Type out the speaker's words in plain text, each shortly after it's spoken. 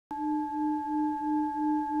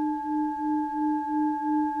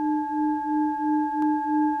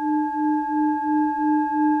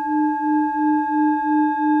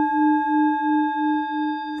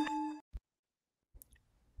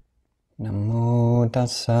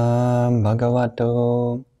tassa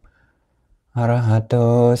bhagavato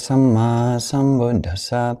arahato samma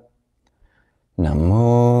sambuddhassa.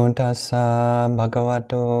 Namo tassa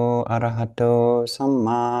bhagavato arahato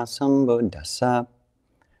samma sambuddhassa.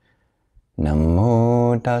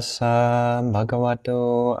 Namo tassa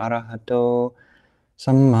bhagavato arahato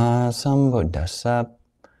samma sambuddhassa.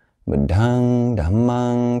 Buddhang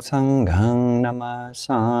dhammang sanghang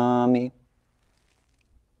namasami.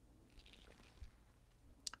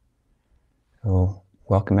 So,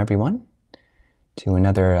 welcome everyone to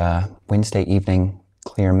another Wednesday evening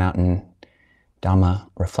Clear Mountain Dhamma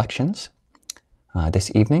Reflections.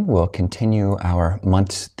 This evening we'll continue our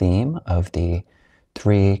month's theme of the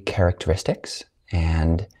three characteristics,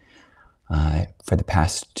 and for the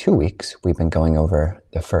past 2 weeks we've been going over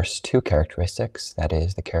the first two characteristics, that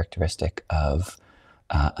is the characteristic of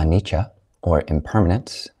anicca, or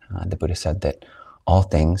impermanence. The Buddha said that all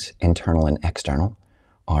things, internal and external,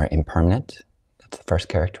 are impermanent. That's the first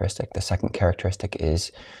characteristic. The second characteristic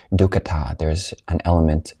is dukkhatta. There's an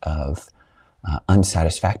element of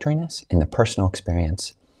unsatisfactoriness in the personal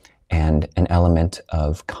experience and an element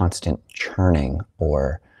of constant churning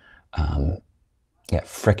or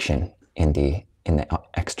friction in the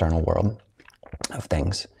external world of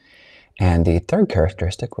things. And the third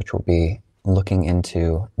characteristic, which we'll be looking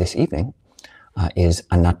into this evening, is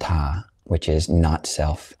anattā, which is not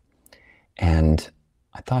self. And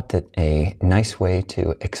I thought that a nice way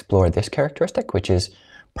to explore this characteristic, which is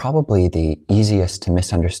probably the easiest to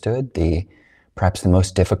misunderstood, perhaps the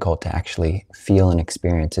most difficult to actually feel and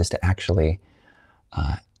experience, is to actually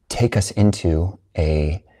take us into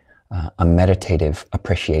a meditative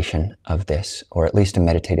appreciation of this, or at least a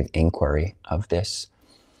meditative inquiry of this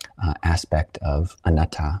aspect of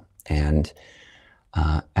anattā. And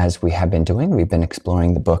as we have been doing, we've been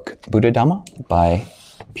exploring the book Buddha Dhamma by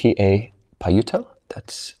P.A. Payutto.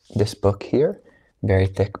 That's this book here, very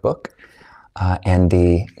thick book. And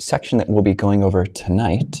the section that we'll be going over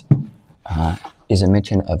tonight is a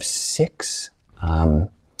mention of 6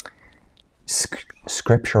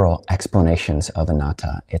 scriptural explanations of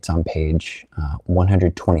anatta. It's on page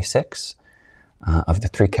 126 of the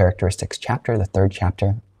Three Characteristics chapter, the 3rd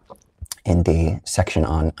chapter, in the section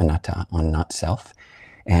on anatta, on not self.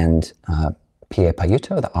 And P.A.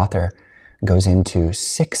 Payutto, the author, goes into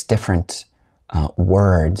 6 different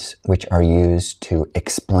words which are used to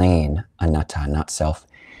explain anatta, not self.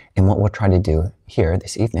 And what we'll try to do here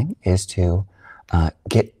this evening is to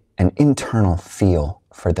get an internal feel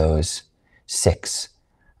for those 6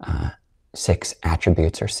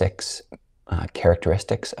 attributes or 6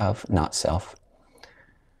 characteristics of not self.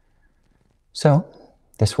 So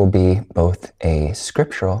this will be both a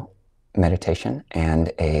scriptural meditation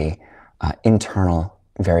and a internal,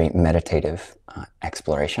 very meditative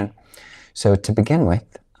exploration. So to begin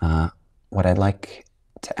with, what I'd like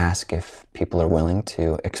to ask, if people are willing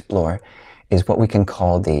to explore, is what we can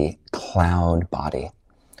call the cloud body.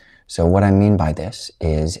 So what I mean by this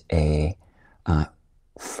is a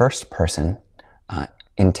first-person,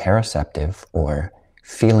 interoceptive, or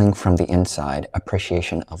feeling from the inside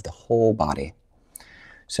appreciation of the whole body.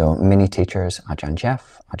 So many teachers, Ajahn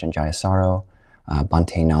Jeff, Ajahn Jayasaro,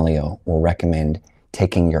 Bhante Nalio, will recommend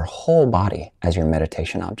taking your whole body as your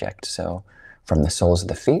meditation object. So from the soles of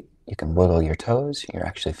the feet, you can wiggle your toes, you're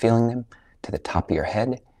actually feeling them, to the top of your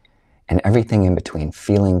head, and everything in between,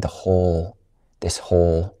 feeling this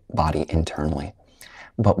whole body internally.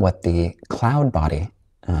 But what the cloud body,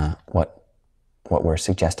 what we're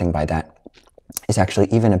suggesting by that, is actually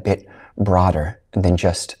even a bit broader than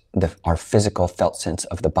just our physical felt sense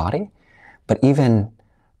of the body, but even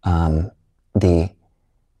the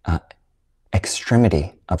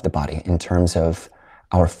extremity of the body in terms of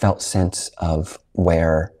our felt sense of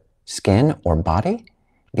where skin or body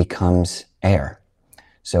becomes air.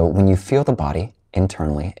 So when you feel the body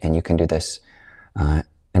internally, and you can do this,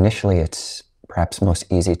 initially it's perhaps most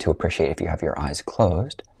easy to appreciate if you have your eyes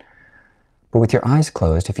closed. But with your eyes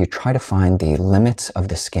closed, if you try to find the limits of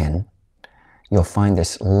the skin, you'll find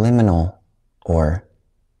this liminal, or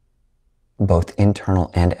both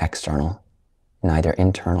internal and external, neither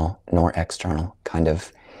internal nor external, kind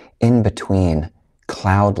of in-between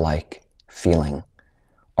cloud-like feeling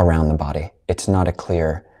around the body. It's not a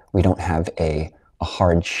clear, we don't have a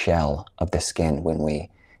hard shell of the skin when we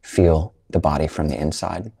feel the body from the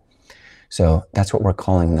inside. So that's what we're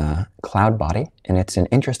calling the cloud body, and it's an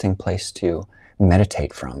interesting place to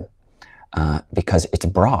meditate from because it's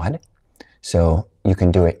broad. So you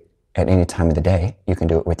can do it at any time of the day. You can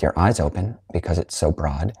do it with your eyes open because it's so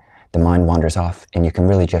broad. The mind wanders off, and you can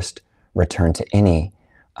really just return to any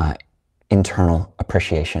internal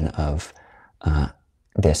appreciation of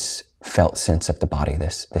this felt sense of the body,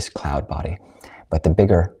 this cloud body. But the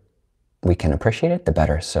bigger we can appreciate it, the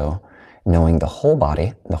better. So knowing the whole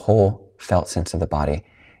body, the whole felt sense of the body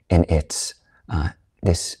in its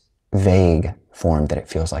this vague form that it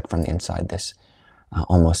feels like from the inside, this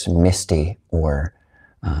almost misty, or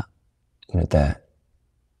the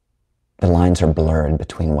lines are blurred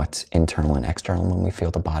between what's internal and external when we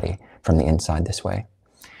feel the body from the inside this way.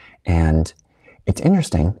 And it's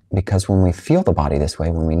interesting because when we feel the body this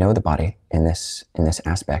way, when we know the body in this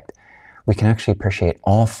aspect, we can actually appreciate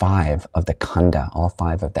all 5 of the khanda, all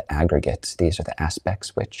 5 of the aggregates. These are the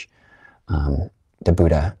aspects which the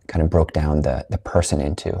Buddha kind of broke down the person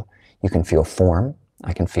into. You can feel form.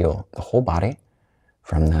 I can feel the whole body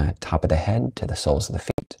from the top of the head to the soles of the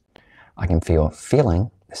feet. I can feel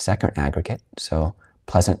feeling, the second aggregate, so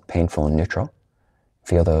pleasant, painful, and neutral.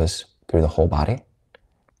 Feel those through the whole body.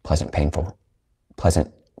 Pleasant, painful,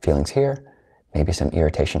 pleasant feelings here, maybe some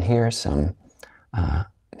irritation here,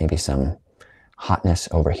 maybe some hotness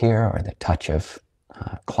over here, or the touch of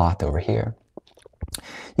cloth over here.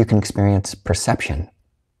 You can experience perception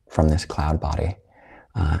from this cloud body,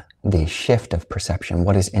 the shift of perception,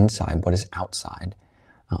 what is inside, what is outside.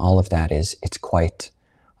 All of that it's quite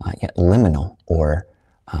liminal, or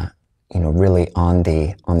really on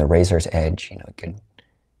the razor's edge. You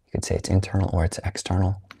could say it's internal or it's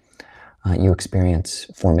external. You experience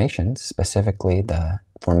formations, specifically the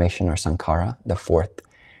formation or sankhara, the 4th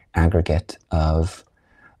aggregate of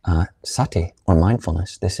sati, or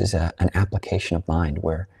mindfulness. This is an application of mind.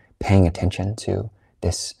 We're paying attention to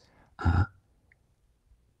this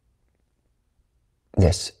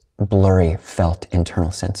this blurry felt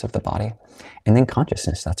internal sense of the body. And then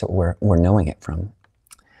consciousness, that's what we're knowing it from.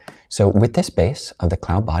 So with this base of the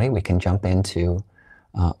cloud body, we can jump into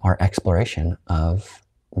our exploration of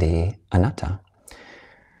the anatta.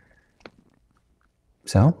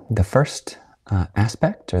 So the first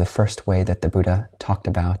aspect, or the first way that the Buddha talked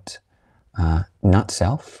about not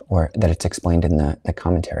self, or that it's explained in the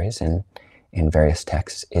commentaries and in various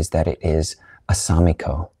texts, is that it is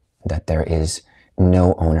Assāmikato, that there is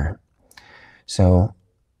no owner. So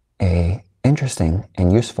a interesting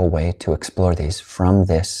and useful way to explore these from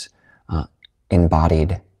this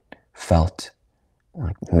embodied, felt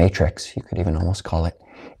matrix, you could even almost call it,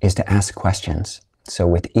 is to ask questions. So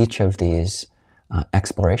with each of these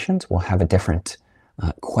explorations, we'll have a different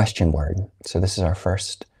question word. So this is our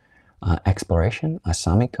first exploration,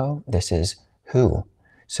 Assāmikato. This is who.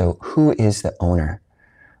 So who is the owner?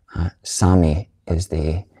 Sami is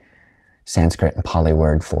the Sanskrit and Pali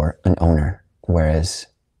word for an owner, whereas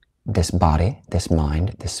this body, this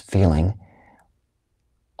mind, this feeling,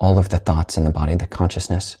 all of the thoughts in the body, the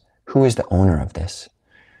consciousness, who is the owner of this?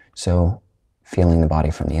 So feeling the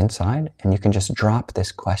body from the inside, and you can just drop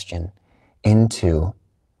this question into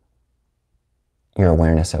your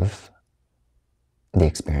awareness of the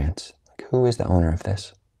experience. Like, who is the owner of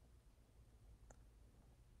this?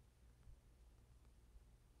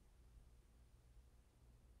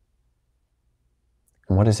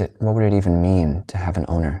 And what would it even mean to have an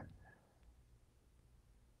owner?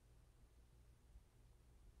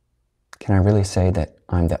 Can I really say that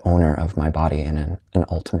I'm the owner of my body in an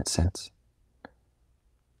ultimate sense?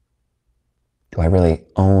 Do I really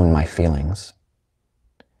own my feelings?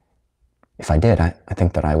 If I did, I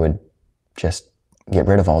think that I would just get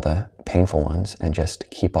rid of all the painful ones and just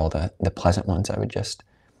keep all the pleasant ones. I would just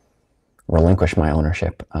relinquish my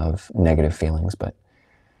ownership of negative feelings, but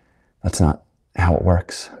that's not how it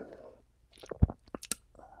works.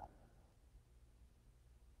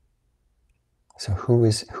 So who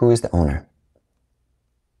is the owner?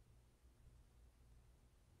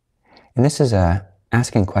 And this is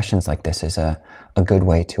asking questions like this is a good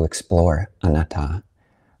way to explore anatta,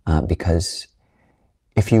 because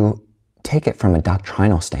if you take it from a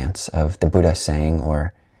doctrinal stance of the Buddha saying,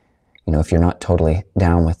 or if you're not totally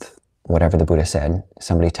down with whatever the Buddha said,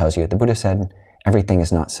 somebody tells you the Buddha said everything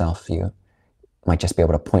is not self, you might just be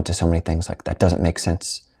able to point to so many things like that doesn't make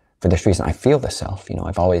sense for this reason. I feel the self.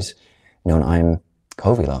 I've always known I'm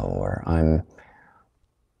Kovilo, or I'm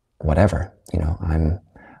whatever. I'm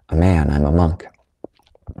a man, I'm a monk.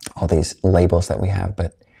 All these labels that we have,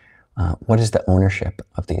 but what is the ownership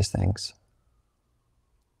of these things?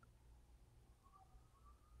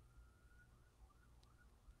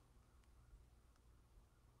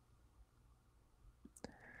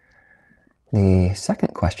 The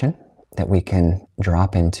second question that we can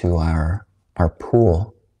drop into our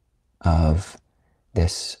pool of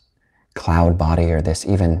this cloud body, or this,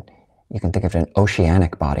 even you can think of an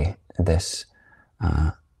oceanic body, this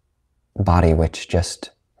body which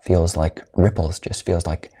just feels like ripples, just feels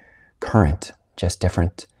like current, just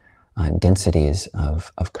different densities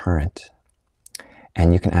of current.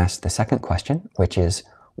 And you can ask the second question, which is,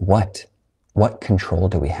 what control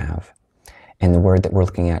do we have? And the word that we're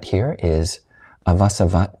looking at here is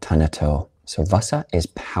Avasavattanato. So vasa is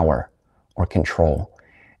power or control.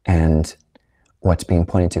 And what's being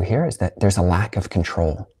pointed to here is that there's a lack of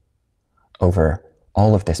control over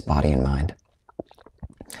all of this body and mind.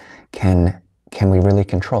 Can we really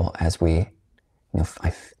control as we,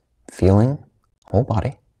 feeling whole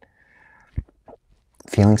body,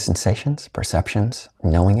 feeling sensations, perceptions,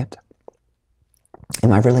 knowing it?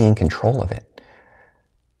 Am I really in control of it?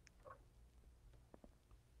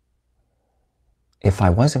 If I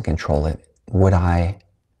was in control of it, would I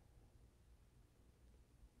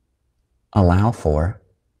allow for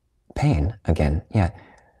pain again? Yeah.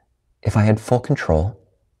 If I had full control,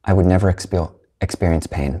 I would never experience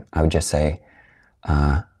pain. I would just say,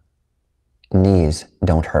 knees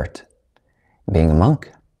don't hurt. Being a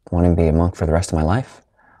monk, wanting to be a monk for the rest of my life,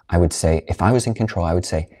 I would say, if I was in control, I would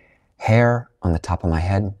say, hair on the top of my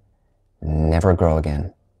head, never grow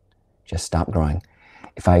again. Just stop growing.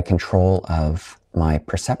 If I had control of my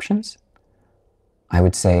perceptions, I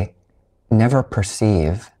would say, never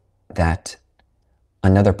perceive that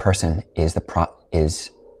another person is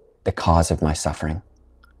the cause of my suffering.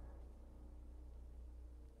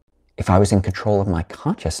 If I was in control of my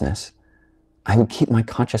consciousness, I would keep my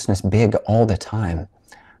consciousness big all the time.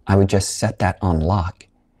 I would just set that on lock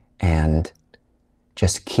and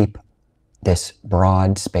just keep this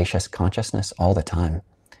broad, spacious consciousness all the time.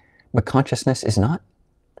 But consciousness is not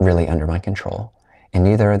really under my control, and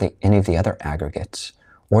neither are any of the other aggregates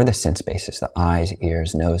or the sense bases, the eyes,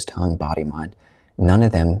 ears, nose, tongue, body, mind. None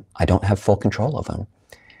of them, I don't have full control of them.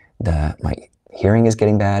 My hearing is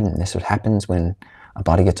getting bad, and this is what happens when a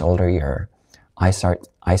body gets older. Your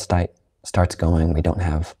eyesight starts going. We don't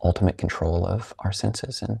have ultimate control of our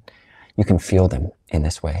senses, and you can feel them in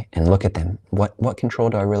this way and look at them. What control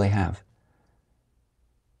do I really have?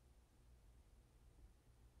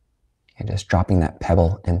 And just dropping that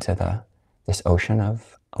pebble into this ocean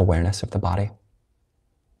of awareness of the body.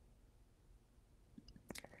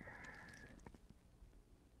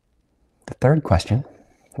 The third question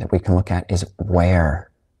that we can look at is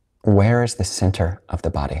where is the center of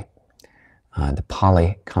the body? The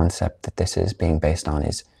Pali concept that this is being based on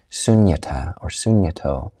is Suññata or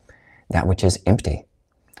Suññato, that which is empty.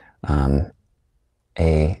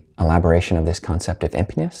 A elaboration of this concept of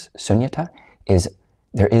emptiness, Suññata, is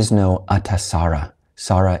there is no Atta-sara.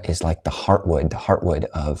 Sara is like the heartwood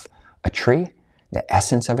of a tree, the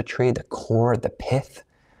essence of a tree, the core, the pith,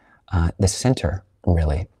 the center,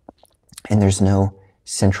 really. And there's no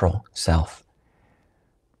central self.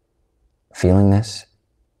 Feeling this,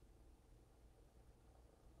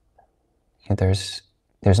 there's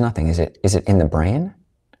nothing. Is it in the brain?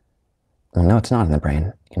 Well, no, it's not in the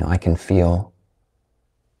brain. I can feel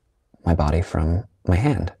my body from my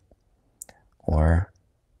hand or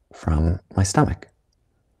from my stomach.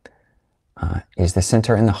 Is the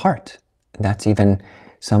center in the heart? That's even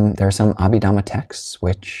there are some Abhidhamma texts,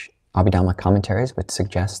 Abhidhamma commentaries, which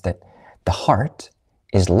suggest that the heart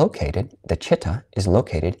is located, the chitta is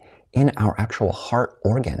located in our actual heart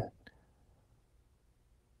organ.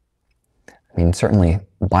 I mean, certainly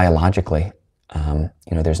biologically,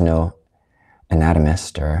 there's no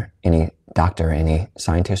anatomist or any doctor, any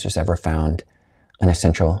scientist who's ever found an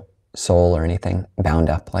essential soul or anything bound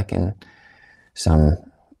up like in some,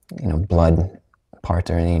 blood part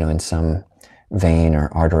or, in some vein or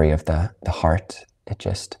artery of the heart.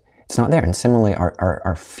 It's not there. And similarly,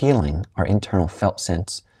 our feeling, our internal felt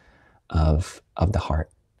sense of the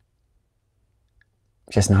heart,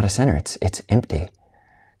 just not a center. It's empty.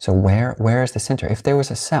 So where is the center? If there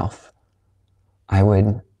was a self, I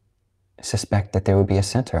would suspect that there would be a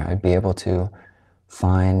center. I'd be able to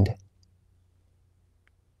find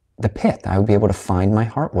the pith. I would be able to find my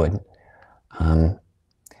heartwood.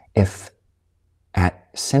 If at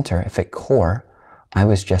center, if at core, I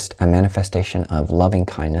was just a manifestation of loving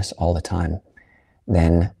kindness all the time,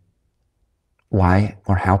 then why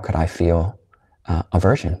or how could I feel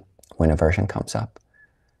aversion when aversion comes up?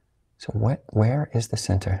 So where is the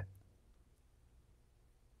center?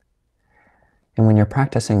 And when you're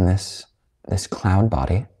practicing this cloud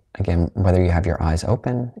body, again, whether you have your eyes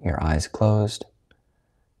open, your eyes closed,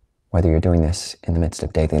 whether you're doing this in the midst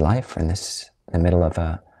of daily life or in the middle of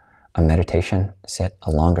a meditation sit, a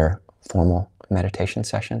longer formal meditation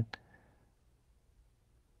session,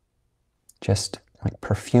 just like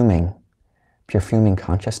perfuming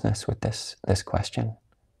consciousness with this question.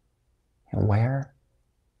 And where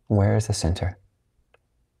is the center?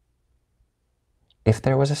 if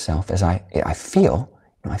there was a self, as I feel,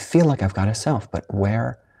 I feel like I've got a self, but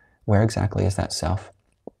where exactly is that self?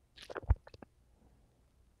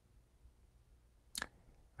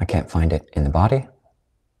 I can't find it in the body.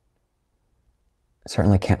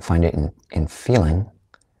 Certainly can't find it in feeling.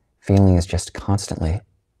 Feeling is just constantly,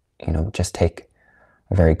 just take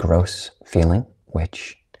a very gross feeling,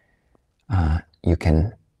 which you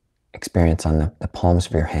can experience on the palms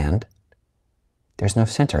of your hand. There's no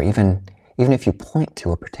center. Even if you point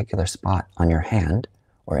to a particular spot on your hand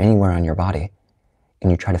or anywhere on your body, and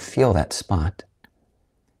you try to feel that spot,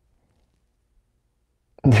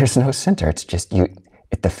 there's no center. It's just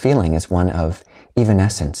the feeling is one of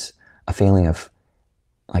evanescence, a feeling of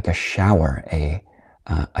like a shower, a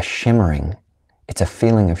shimmering. It's a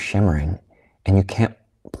feeling of shimmering, and you can't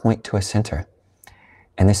point to a center.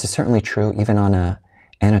 And this is certainly true even on an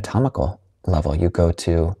anatomical level. You go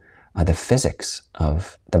to the physics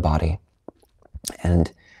of the body,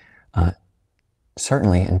 and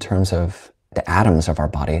certainly in terms of the atoms of our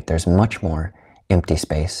body, there's much more empty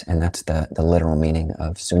space, and that's the literal meaning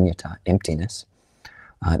of suññata, emptiness.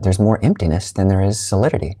 There's more emptiness than there is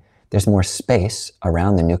solidity. There's more space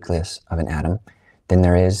around the nucleus of an atom than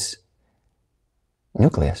there is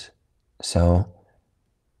nucleus. So,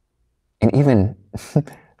 and even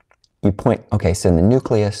you point, okay, so the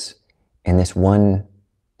nucleus in this one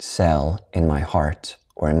cell in my heart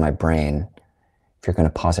or in my brain, if you're going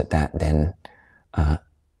to posit that, then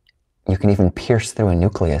you can even pierce through a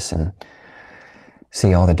nucleus and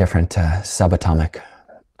see all the different subatomic,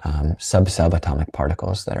 sub-subatomic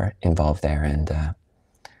particles that are involved there. And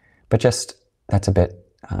but just, that's a bit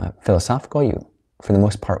philosophical. For the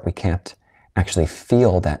most part, we can't actually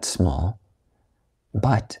feel that small,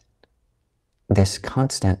 but this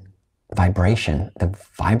constant vibration, the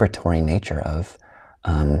vibratory nature of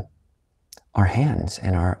our hands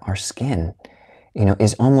and our skin,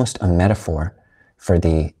 is almost a metaphor for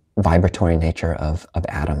the vibratory nature of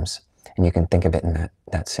atoms. And you can think of it in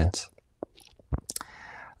that sense.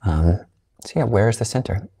 So yeah, where is the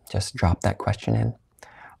center? Just drop that question in.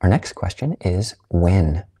 Our next question is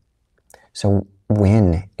when. So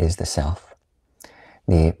when is the self?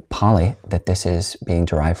 The Pali that this is being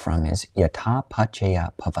derived from is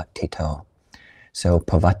Yathāpaccaya-pavattito. So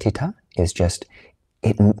pavattita is just,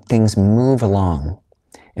 things move along.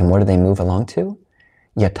 And what do they move along to?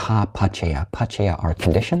 Yathāpaccaya. Paccaya are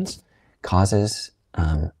conditions, causes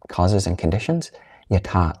and conditions.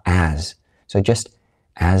 Yatha, as. So just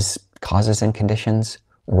as causes and conditions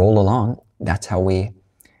roll along, that's how we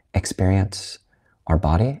experience our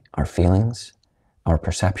body, our feelings, our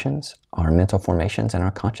perceptions, our mental formations, and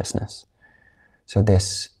our consciousness. So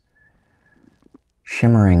this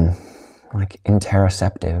shimmering, like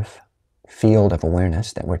interoceptive field of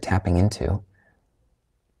awareness that we're tapping into,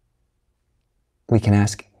 we can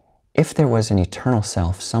ask, if there was an eternal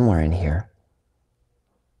self somewhere in here,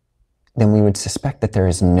 then we would suspect that there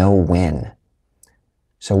is no when.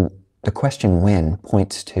 So the question when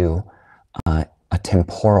points to a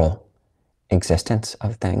temporal existence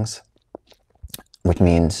of things, which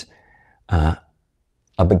means a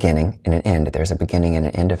beginning and an end. There's a beginning and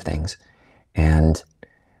an end of things. And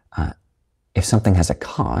if something has a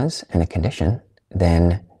cause and a condition,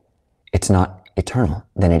 then it's not eternal,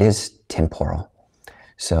 then it is temporal.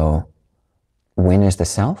 So when is the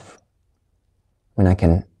self? When I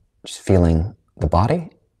can, just feeling the body,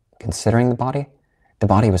 considering the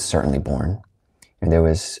body was certainly born. And there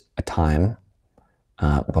was a time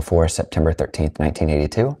before September 13th,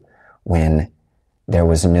 1982, when there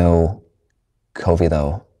was no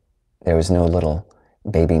Kovilo, there was no little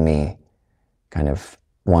baby me kind of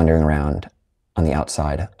wandering around on the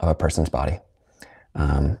outside of a person's body.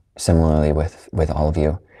 Similarly with all of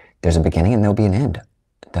you, there's a beginning and there'll be an end.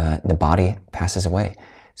 The body passes away.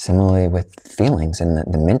 Similarly with feelings and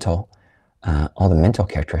the mental, all the mental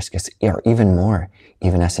characteristics are even more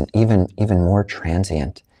evanescent, even more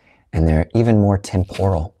transient, and they're even more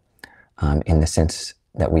temporal in the sense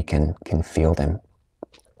that we can feel them.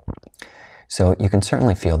 So you can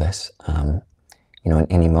certainly feel this, in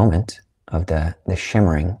any moment of the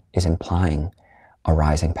shimmering is implying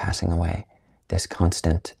arising, passing away, this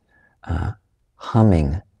constant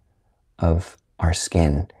humming of our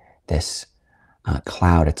skin, this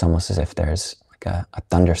cloud. It's almost as if there's like a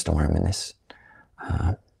thunderstorm in this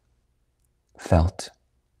felt,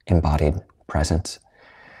 embodied presence.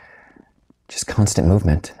 Just constant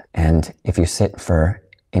movement. And if you sit for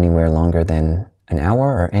anywhere longer than an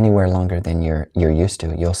hour or anywhere longer than you're used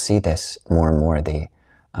to, you'll see this more and more, the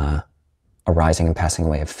arising and passing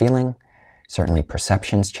away of feeling. Certainly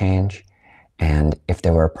perceptions change. And if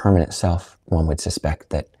there were a permanent self, one would suspect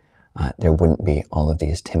that there wouldn't be all of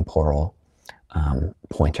these temporal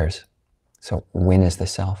pointers. So when is the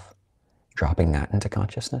self? Dropping that into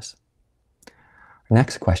consciousness.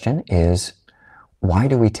 Next question is, why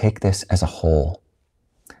do we take this as a whole?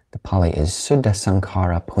 The Pali is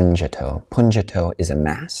Suddha-saṅkhārapuñjato. Puñjato is a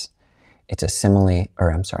mass. It's a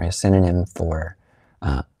synonym for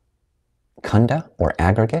khanda, or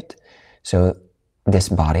aggregate. So this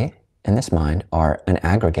body and this mind are an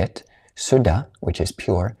aggregate. Suddha, which is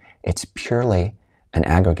pure, it's purely an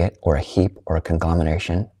aggregate or a heap or a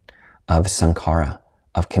conglomeration of sankhara,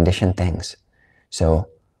 of conditioned things. So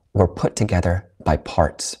we're put together by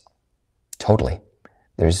parts, totally.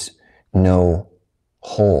 There's no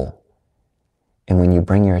whole. And when you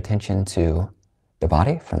bring your attention to the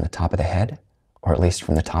body from the top of the head, or at least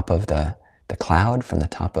from the top of the cloud, from the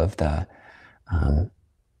top of the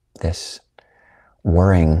this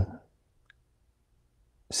whirring,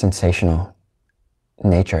 sensational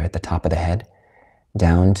nature at the top of the head,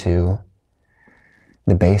 down to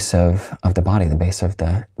the base of the body, the base of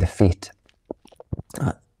the feet.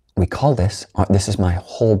 We call this is my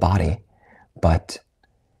whole body, but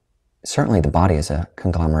certainly the body is a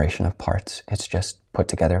conglomeration of parts. It's just put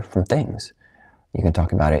together from things. You can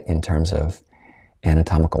talk about it in terms of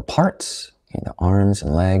anatomical parts, the arms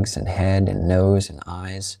and legs and head and nose and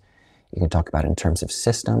eyes. You can talk about it in terms of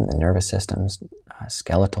system, the nervous systems,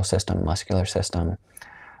 skeletal system, muscular system,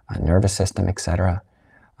 nervous system, etc.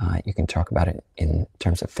 You can talk about it in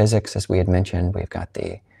terms of physics, as we had mentioned. We've got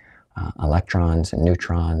the electrons and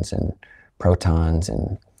neutrons and protons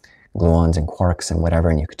and gluons and quarks and whatever,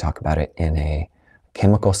 and you could talk about it in a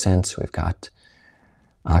chemical sense. We've got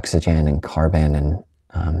oxygen and carbon,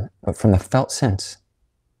 and but from the felt sense,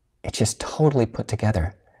 it's just totally put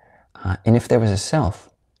together. And if there was a self,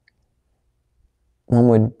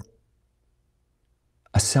 a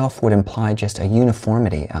self would imply just a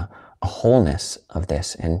uniformity, a wholeness of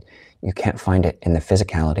this, and you can't find it in the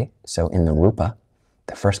physicality. So in the rupa,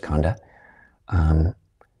 the first khanda,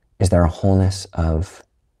 is there a wholeness of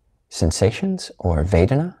sensations or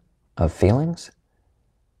vedana, of feelings?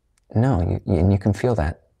 No, you can feel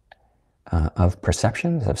that. Of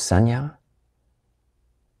perceptions, of sanya.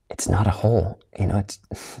 It's not a whole, it's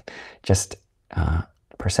just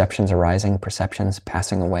perceptions arising, perceptions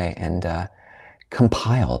passing away, and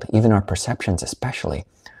compiled. Even our perceptions especially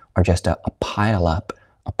are just a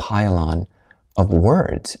pile-on of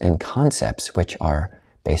words and concepts which are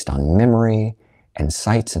based on memory and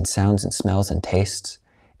sights and sounds and smells and tastes,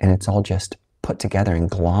 and it's all just put together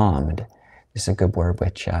and glommed. This is a good word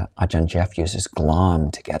which Ajahn Jeff uses,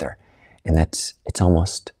 glom together. And it's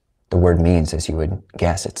almost, the word means, as you would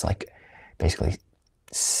guess, it's like basically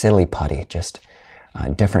silly putty, just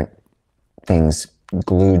different things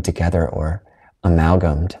glued together or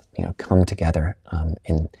amalgamed, come together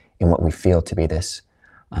in what we feel to be this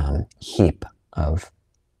heap of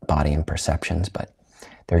body and perceptions, but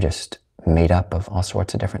they're just made up of all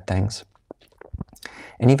sorts of different things.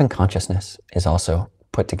 And even consciousness is also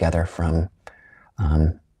put together from,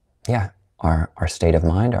 our state of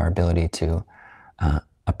mind, our ability to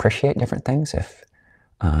appreciate different things. If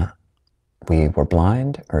we were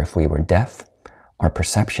blind or if we were deaf, our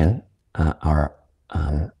perception, our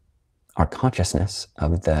consciousness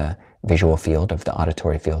of the visual field, of the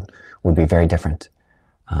auditory field, would be very different.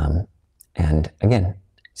 And again,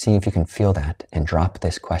 see if you can feel that and drop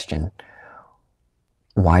this question,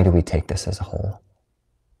 why do we take this as a whole?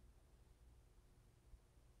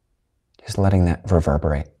 Just letting that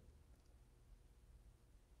reverberate.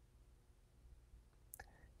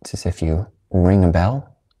 It's as if you ring a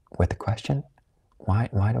bell with the question, why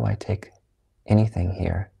do I take anything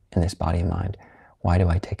here in this body and mind? Why do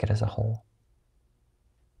I take it as a whole?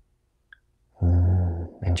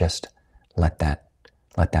 And just let that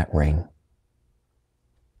ring.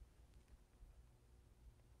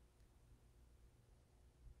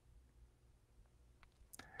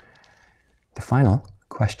 The final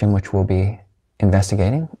question which we'll be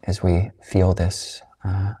investigating as we feel this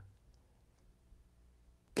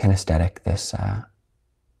kinesthetic, this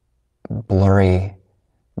blurry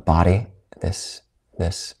body, this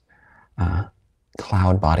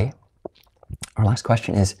cloud body. Our last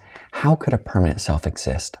question is, how could a permanent self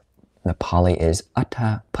exist? The Pali is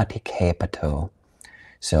Atta-paṭikkhepato.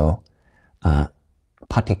 So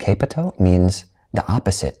paṭikkhepato means the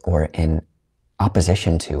opposite, or in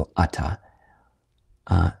opposition to atta.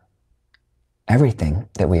 Everything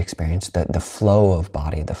that we experience, the flow of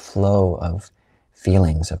body, the flow of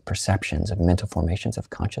feelings, of perceptions, of mental formations, of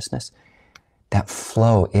consciousness, that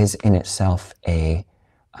flow is in itself a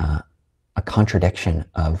contradiction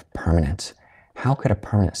of permanence. how could a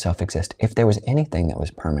permanent self exist? If there was anything that was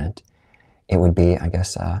permanent, it would be, I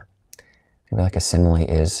guess, maybe like a simile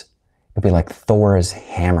is, it would be like Thor's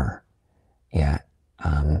hammer. Yeah.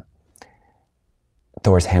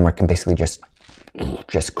 Thor's hammer can basically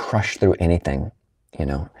just crush through anything, you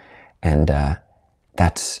know. And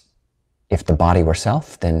that's, if the body were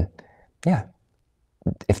self, then yeah.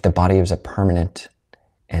 If the body was a permanent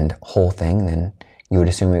and whole thing, then you would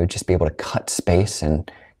assume it would just be able to cut space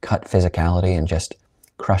and cut physicality and just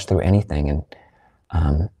crush through anything,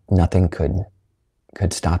 and nothing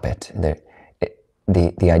could stop it.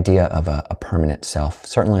 The idea of a permanent self,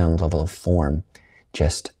 certainly on the level of form,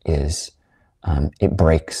 just is, it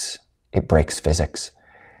breaks physics.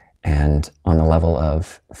 And on the level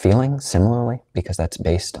of feeling, similarly, because that's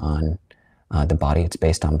based on the body, it's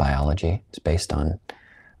based on biology, it's based on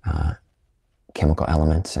chemical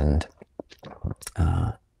elements and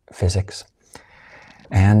physics.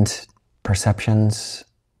 And perceptions,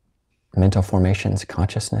 mental formations,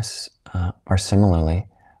 consciousness are similarly,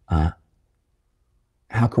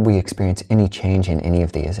 how could we experience any change in any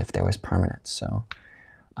of these if there was permanence? So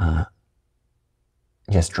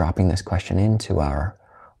just dropping this question into our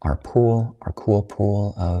pool, our cool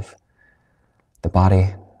pool of the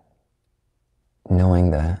body,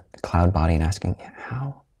 knowing the cloud body, and asking,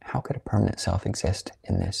 how could a permanent self exist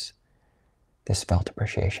in this felt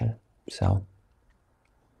appreciation? So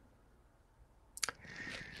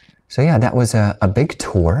yeah, that was a big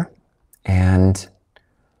tour. And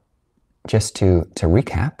just to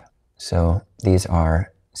recap, so these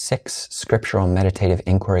are 6 scriptural meditative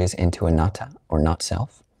inquiries into anatta, or not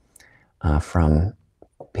self, from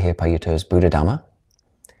Pāyuto's Buddha Dhamma,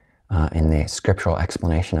 in the scriptural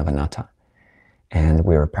explanation of anatta. And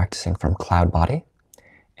we were practicing from cloud body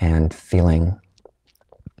and feeling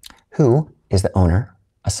who is the owner,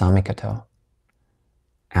 Assāmikato,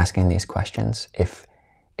 asking these questions. If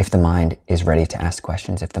the mind is ready to ask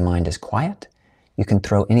questions, if the mind is quiet, you can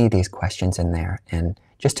throw any of these questions in there, and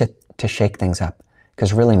just to shake things up,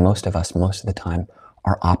 because really most of us, most of the time,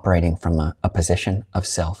 are operating from a position of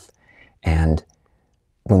self. And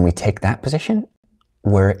when we take that position,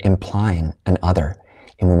 we're implying an other.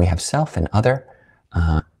 And when we have self and other,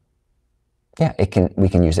 we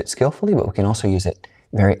can use it skillfully, but we can also use it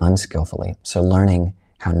very unskillfully. So learning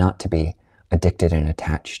how not to be addicted and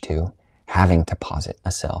attached to having to posit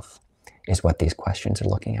a self is what these questions are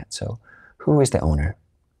looking at. So who is the owner?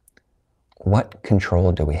 What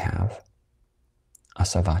control do we have?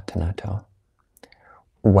 Avasavattanato.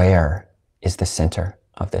 Where is the center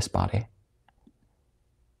of this body?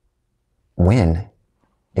 When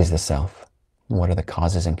is the self? What are the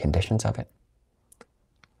causes and conditions of it?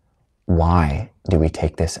 Why do we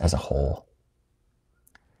take this as a whole?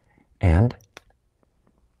 And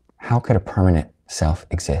how could a permanent self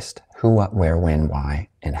exist? Who, what, where, when, why,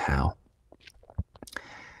 and how?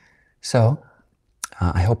 So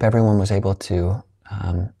I hope everyone was able to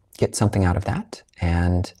get something out of that.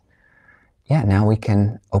 And yeah, now we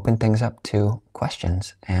can open things up to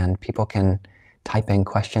questions, and people can type in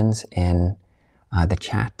questions in the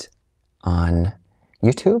chat on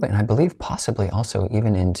YouTube, and I believe possibly also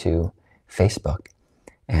even into Facebook,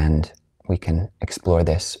 and we can explore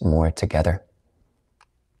this more together.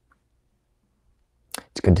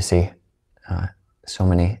 It's good to see so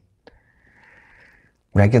many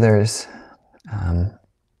regulars,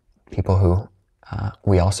 people who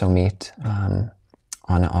we also meet on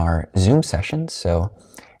our Zoom sessions. So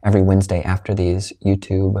every Wednesday after these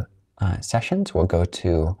YouTube sessions, we'll go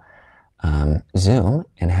to Zoom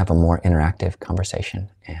and have a more interactive conversation.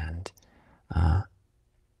 And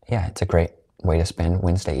yeah, it's a great way to spend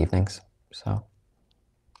Wednesday evenings. So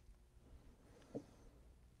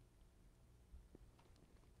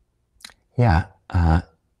yeah,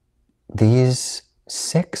 these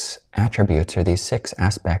 6 attributes, or these 6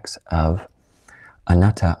 aspects of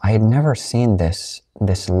anatta, I had never seen this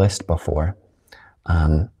list before.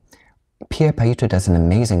 Pāyuto does an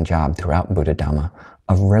amazing job throughout Buddha Dhamma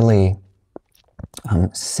of really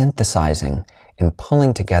synthesizing and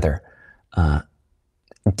pulling together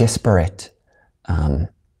disparate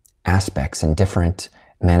aspects and different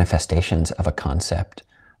manifestations of a concept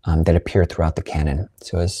that appear throughout the canon.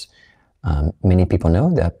 So as many people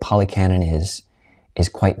know, the Pali Canon is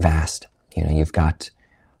quite vast. You know, you've got,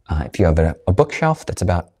 if you have a bookshelf that's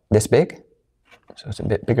about this big, so it's a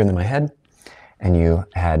bit bigger than my head, and you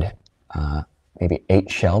had maybe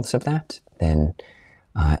 8 shelves of that, then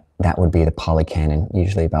that would be the Pali Canon,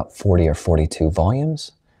 usually about 40 or 42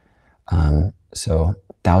 volumes. So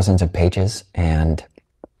thousands of pages, and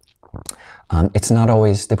it's not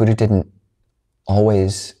always, the Buddha didn't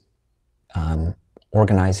always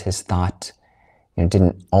organize his thought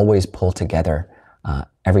didn't always pull together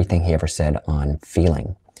everything he ever said on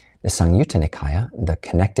feeling. The Samyutta Nikaya, the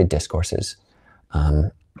connected discourses,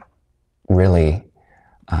 really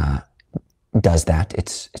does that.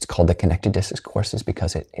 It's called the connected discourses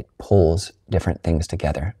because it pulls different things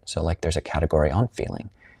together. So like there's a category on feeling,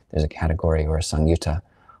 there's a category or a Samyutta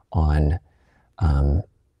on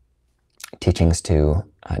teachings to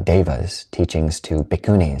devas, teachings to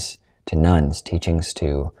bhikkhunis, to nuns, teachings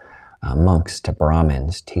to monks, to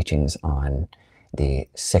Brahmins, teachings on the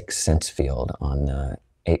sixth sense field, on the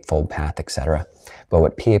eightfold path, etc. But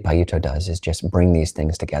what Payapayito does is just bring these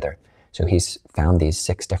things together. So he's found these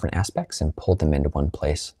 6 different aspects and pulled them into one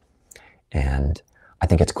place. And I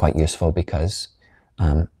think it's quite useful because,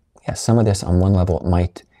 yeah, some of this on one level, it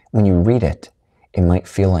might, when you read it, it might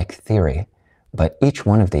feel like theory, but each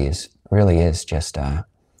one of these really is just, or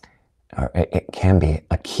it can be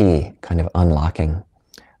a key kind of unlocking,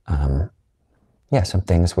 yeah, some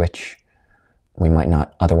things which we might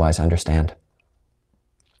not otherwise understand.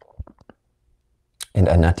 And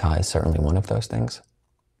anatta is certainly one of those things.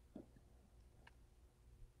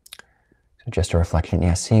 So just a reflection,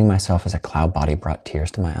 yeah, seeing myself as a cloud body brought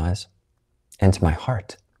tears to my eyes and to my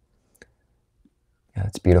heart. Yeah,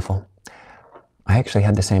 it's beautiful. I actually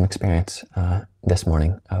had the same experience this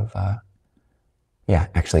morning of, yeah,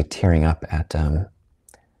 actually tearing up at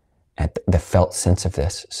the felt sense of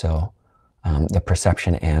this. So the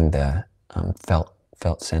perception and the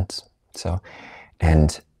felt sense. So,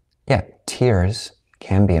 and yeah, tears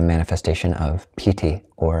can be a manifestation of piti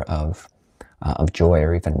or of joy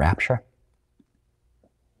or even rapture.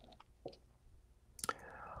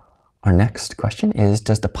 Our next question is,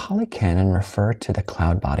 does the Pali Canon refer to the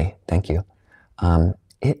cloud body? Thank you.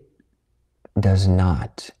 It does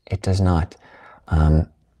not. It does not.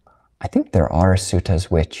 I think there are suttas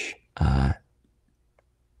which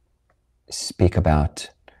speak about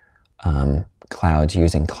clouds,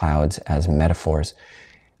 using clouds as metaphors.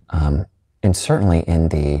 And certainly in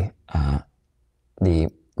the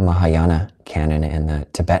Mahayana canon and the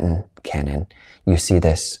Tibetan canon, you see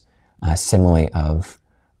this simile of,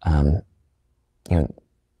 you know,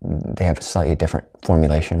 they have a slightly different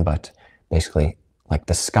formulation, but basically like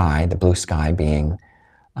the sky, the blue sky being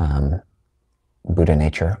Buddha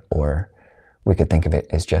nature, or we could think of it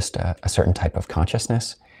as just a certain type of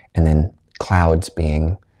consciousness, and then clouds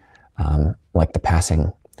being like the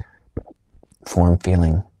passing form,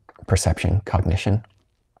 feeling, perception, cognition,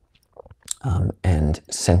 and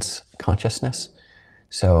sense consciousness.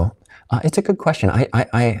 So it's a good question.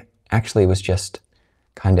 I actually was just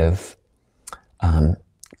kind of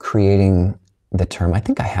creating the term. I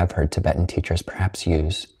think I have heard Tibetan teachers perhaps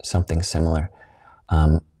use something similar.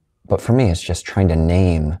 But for me, it's just trying to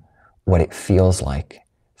name what it feels like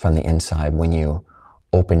from the inside when you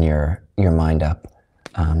open your mind up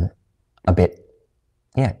a bit,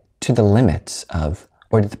 yeah, to the limits of,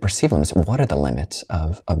 or to the perceived limits. What are the limits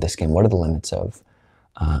of the skin? What are the limits of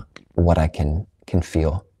what I can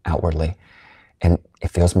feel outwardly? And it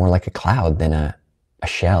feels more like a cloud than a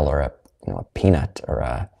shell or a peanut or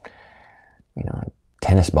a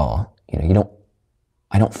tennis ball.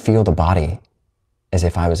 I don't feel the body as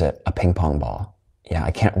if I was a ping pong ball. Yeah,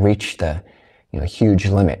 I can't reach the huge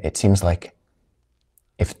limit. It seems like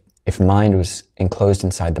if mind was enclosed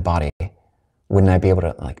inside the body, wouldn't I be able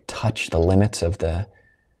to like touch the limits of the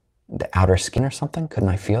outer skin or something? Couldn't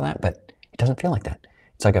I feel that? But it doesn't feel like that.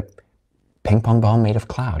 It's like a ping pong ball made of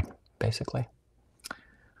cloud, basically.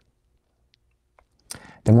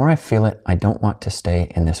 The more I feel it, I don't want to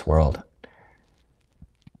stay in this world.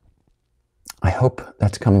 I hope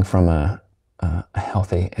that's coming from a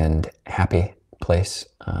healthy and happy place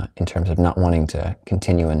in terms of not wanting to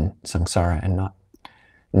continue in samsara and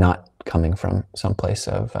not coming from some place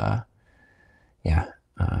of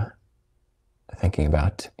thinking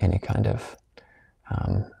about any kind of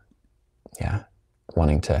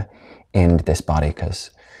wanting to end this body,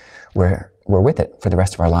 because we're with it for the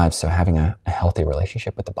rest of our lives. So having a healthy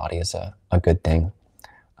relationship with the body is a good thing.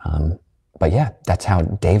 But yeah, that's how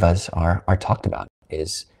devas are talked about,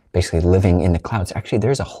 is basically living in the clouds. Actually,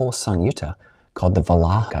 there's a whole Samyutta called the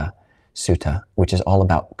Valaka Sutta, which is all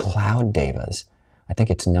about cloud devas. I think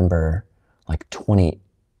it's number like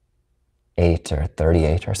 28 or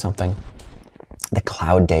 38 or something. The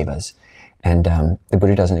cloud devas. And the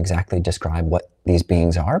Buddha doesn't exactly describe what these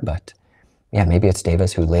beings are, but yeah, maybe it's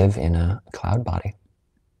devas who live in a cloud body.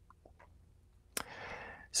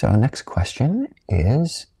 So next question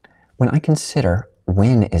is, when I consider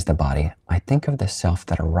when is the body, I think of the self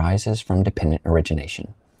that arises from dependent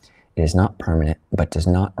origination. It is not permanent, but does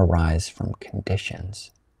not arise from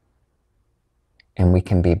conditions. and we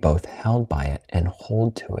can be both held by it and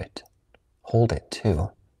hold it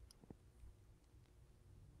too.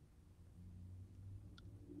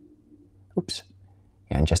 Oops.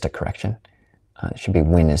 Yeah, and just a correction. It should be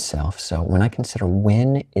when is self. So when I consider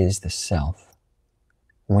when is the self,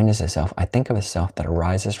 I think of a self that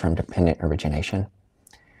arises from dependent origination.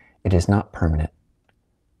 It is not permanent,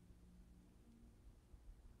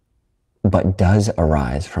 but does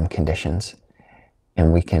arise from conditions,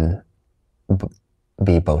 and we can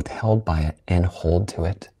be both held by it and hold to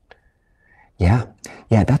it. Yeah,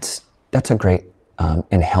 that's a great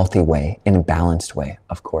and healthy way, in a balanced way,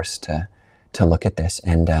 of course, to look at this.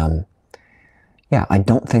 And yeah, I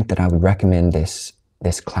don't think that I would recommend this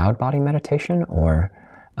cloud body meditation, or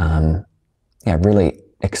yeah, really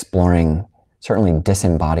exploring certainly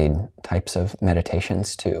disembodied types of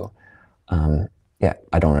meditations too. Yeah,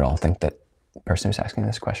 I don't at all think that the person who's asking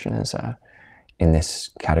this question is in this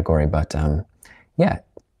category, but yeah,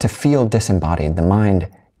 to feel disembodied, the mind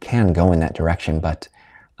can go in that direction, but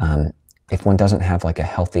if one doesn't have like a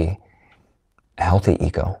healthy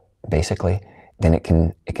ego, basically, then it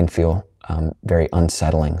can feel very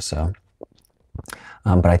unsettling. So,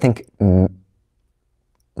 but I think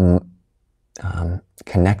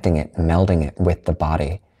connecting it, melding it with the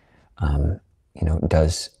body, you know,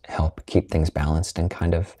 does help keep things balanced, and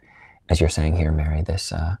kind of, as you're saying here, Mary,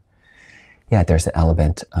 this, yeah, there's the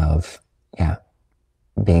element of, yeah,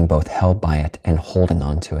 being both held by it and holding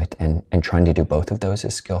on to it, and trying to do both of those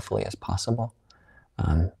as skillfully as possible.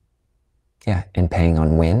 Yeah, and paying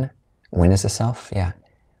on when is the self, yeah.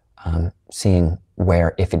 Seeing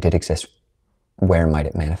where, if it did exist, where might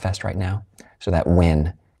it manifest right now? So that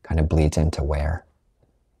when kind of bleeds into where.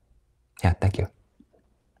 Yeah, thank you.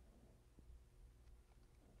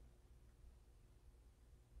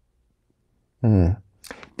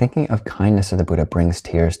 Thinking of kindness of the Buddha brings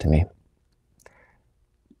tears to me.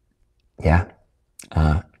 Yeah,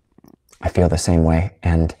 I feel the same way.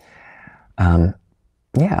 And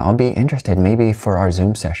yeah, I'll be interested. Maybe for our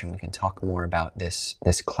Zoom session, we can talk more about this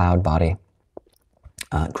cloud body.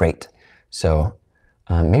 Great. So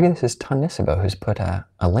maybe this is Tanisabo who's put a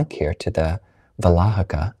link here to the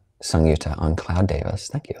Valahaka Samyutta on Cloud Devas.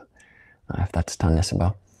 Thank you, if that's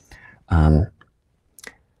Tanisabo.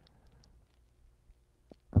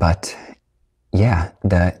 But yeah,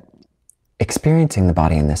 experiencing the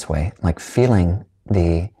body in this way, like feeling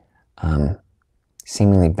the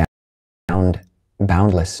seemingly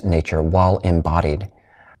boundless nature while embodied,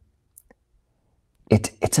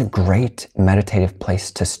 it's a great meditative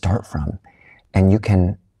place to start from. And you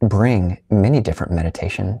can bring many different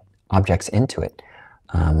meditation objects into it.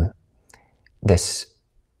 There's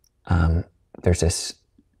this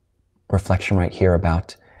reflection right here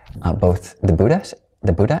about both the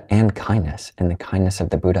Buddha and kindness, and the kindness of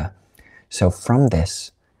the Buddha. So from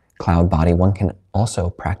this cloud body, one can also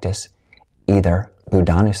practice either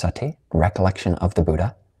Buddhanusati, recollection of the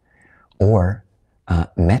Buddha, or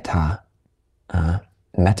metta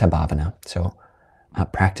bhavana, so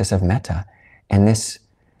practice of metta. And this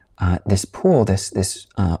pool, this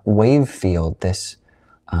wave field, this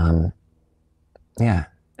yeah,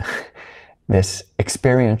 this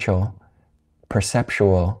experiential,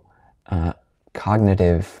 perceptual,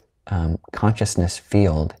 cognitive consciousness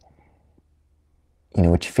field, you know,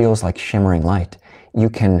 which feels like shimmering light.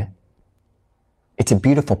 It's a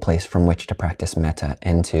beautiful place from which to practice metta,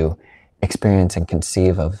 and to experience and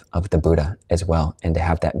conceive of the Buddha as well, and to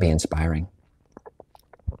have that be inspiring.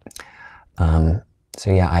 So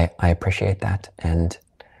yeah, I appreciate that. And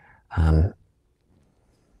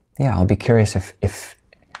yeah, I'll be curious if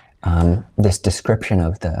this description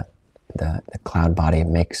of the cloud body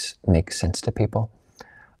makes sense to people.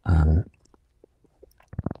 Yeah,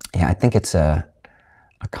 I think it's a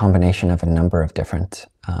combination of a number of different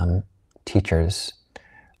teachers'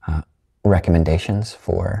 recommendations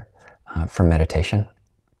for meditation.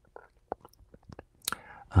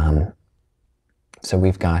 So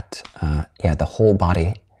we've got yeah, the whole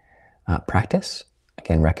body practice,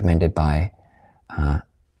 again recommended by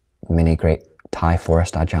many great Thai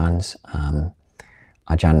forest Ajahns.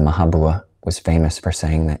 Ajahn Mahabua was famous for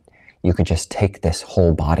saying that you could just take this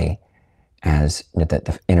whole body as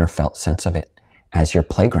the inner felt sense of it as your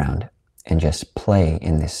playground, and just play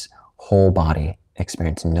in this whole body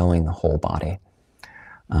experience, knowing the whole body.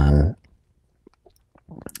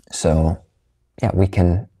 So yeah, we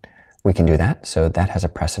can do that. So that has a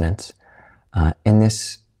precedence. In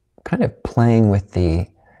this kind of playing with the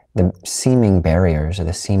seeming barriers, or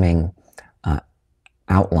the seeming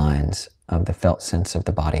outlines of the felt sense of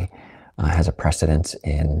the body, has a precedence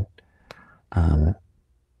in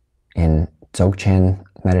Dzogchen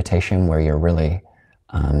meditation, where you're really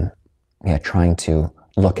trying to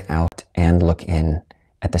look out and look in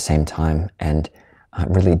at the same time, and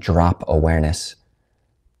really drop awareness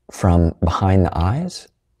from behind the eyes.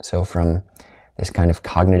 So from this kind of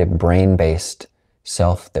cognitive brain-based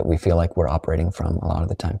self that we feel like we're operating from a lot of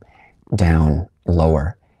the time, down,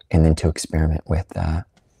 lower, and then to experiment with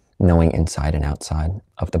knowing inside and outside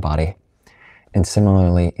of the body. And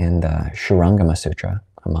similarly, in the Shurangama Sutra,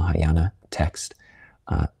 a Mahayana text,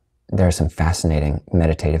 there are some fascinating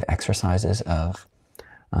meditative exercises of,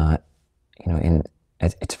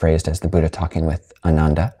 it's phrased as the Buddha talking with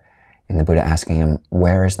Ananda, and the Buddha asking him,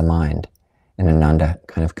 where is the mind? And Ananda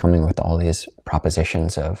kind of coming with all these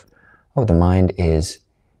propositions of, oh, the mind is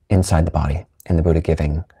inside the body, and the Buddha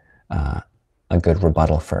giving a good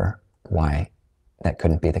rebuttal for why that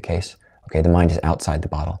couldn't be the case. Okay, the mind is outside the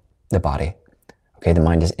body. Okay, the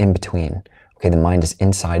mind is in between. Okay, the mind is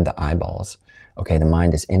inside the eyeballs. Okay, the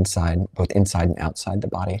mind is both inside and outside the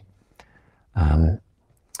body.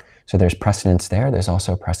 So there's precedence there. There's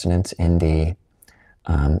also precedence in the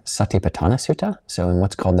Satipatthana Sutta. So in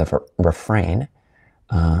what's called the refrain,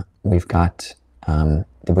 we've got the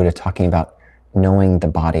Buddha talking about knowing the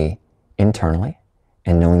body internally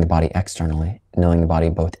and knowing the body externally, knowing the body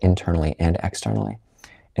both internally and externally.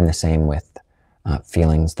 And the same with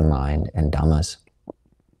feelings, the mind, and dhammas.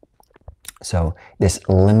 So this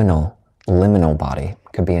liminal body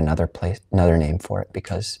could be another name for it,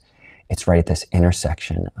 because it's right at this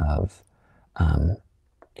intersection of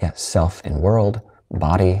self and world,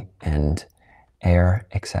 body and air,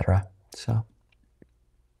 etc. So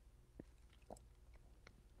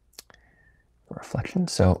reflection.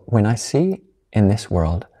 So when I see in this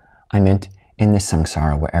world, I meant in this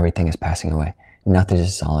samsara where everything is passing away, nothing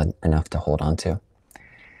is solid enough to hold on to.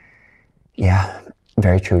 Yeah,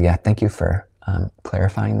 very true. Yeah, thank you for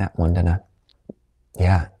clarifying that, Wandana.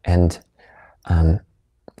 Yeah, and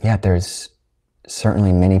there's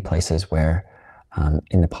certainly many places where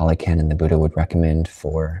in the Pali Canon the Buddha would recommend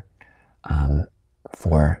for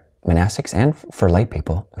monastics and for lay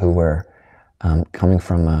people who were coming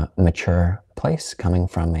from a mature place, coming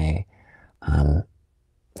from a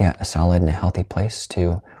solid and a healthy place,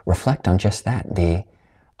 to reflect on just that, the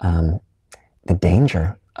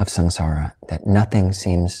danger of samsara, that nothing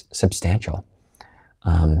seems substantial,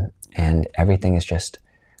 and everything is just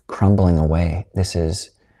crumbling away. This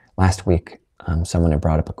is, last week, someone had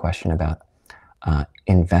brought up a question about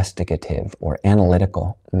investigative or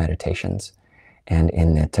analytical meditations. And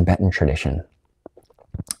in the Tibetan tradition,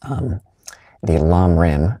 the Lam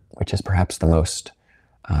Rim, which is perhaps the most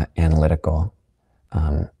analytical,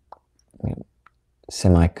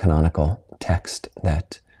 semi-canonical text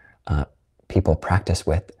that people practice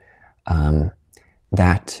with,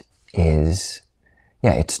 that is,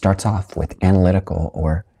 it starts off with analytical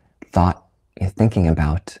or thought, thinking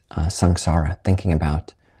about samsara, thinking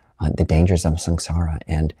about the dangers of samsara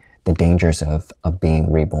and the dangers of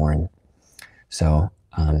being reborn. So,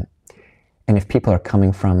 and if people are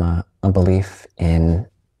coming from a belief in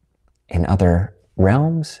other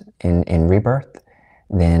realms, in rebirth,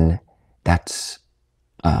 then that's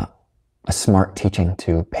a smart teaching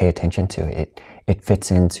to pay attention to. It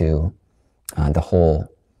fits into the whole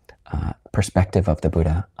perspective of the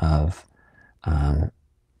Buddha of,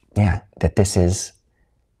 that this is,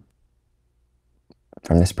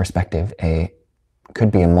 from this perspective,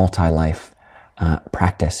 could be a multi-life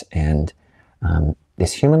practice. And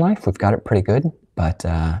this human life, we've got it pretty good, but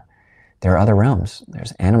there are other realms.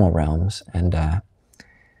 There's animal realms. And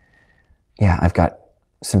I've got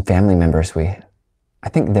some family members, I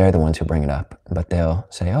think they're the ones who bring it up, but they'll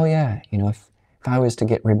say, oh yeah, if I was to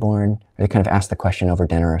get reborn, or they kind of ask the question over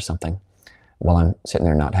dinner or something while I'm sitting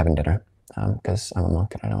there not having dinner, because I'm a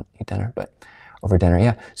monk and I don't eat dinner, but over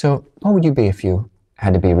dinner, So what would you be if you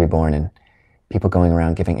had to be reborn? And people going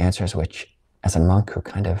around giving answers, which as a monk who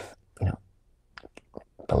kind of,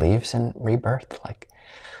 believes in rebirth, like,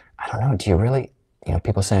 I don't know, do you really,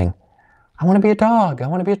 people saying, I want to be a dog, I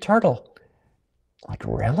want to be a turtle. Like,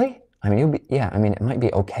 really? I mean, it might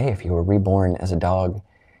be okay if you were reborn as a dog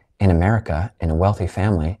in America in a wealthy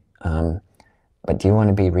family, but do you want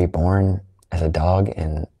to be reborn as a dog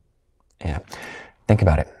in, think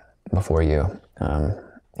about it before you,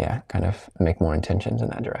 kind of make more intentions in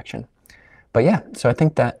that direction. But so I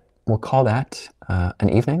think that we'll call that an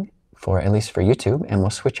evening, at least for YouTube, and we'll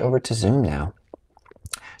switch over to Zoom now.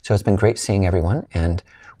 So it's been great seeing everyone, and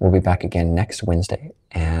we'll be back again next Wednesday.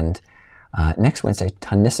 And next Wednesday,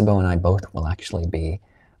 Tanisabo and I both will actually be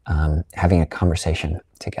having a conversation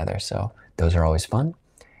together. So those are always fun.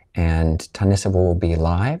 And Tanisabo will be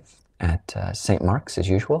live at St. Mark's as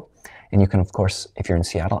usual. And you can, of course, if you're in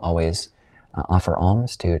Seattle, always offer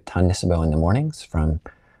alms to Tan Nisabo in the mornings from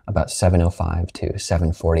about 7:05 to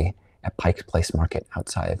 7:40 at Pike's Place Market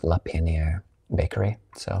outside of La Pionnière Bakery.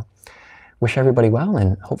 So wish everybody well,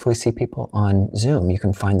 and hopefully see people on Zoom. You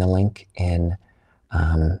can find the link in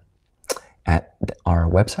at our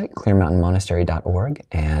website, clearmountainmonastery.org,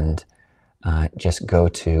 and just go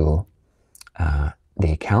to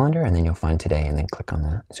the calendar, and then you'll find today, and then click on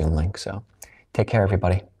the Zoom link. So take care,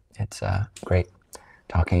 everybody. It's great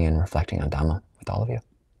talking and reflecting on Dhamma with all of you.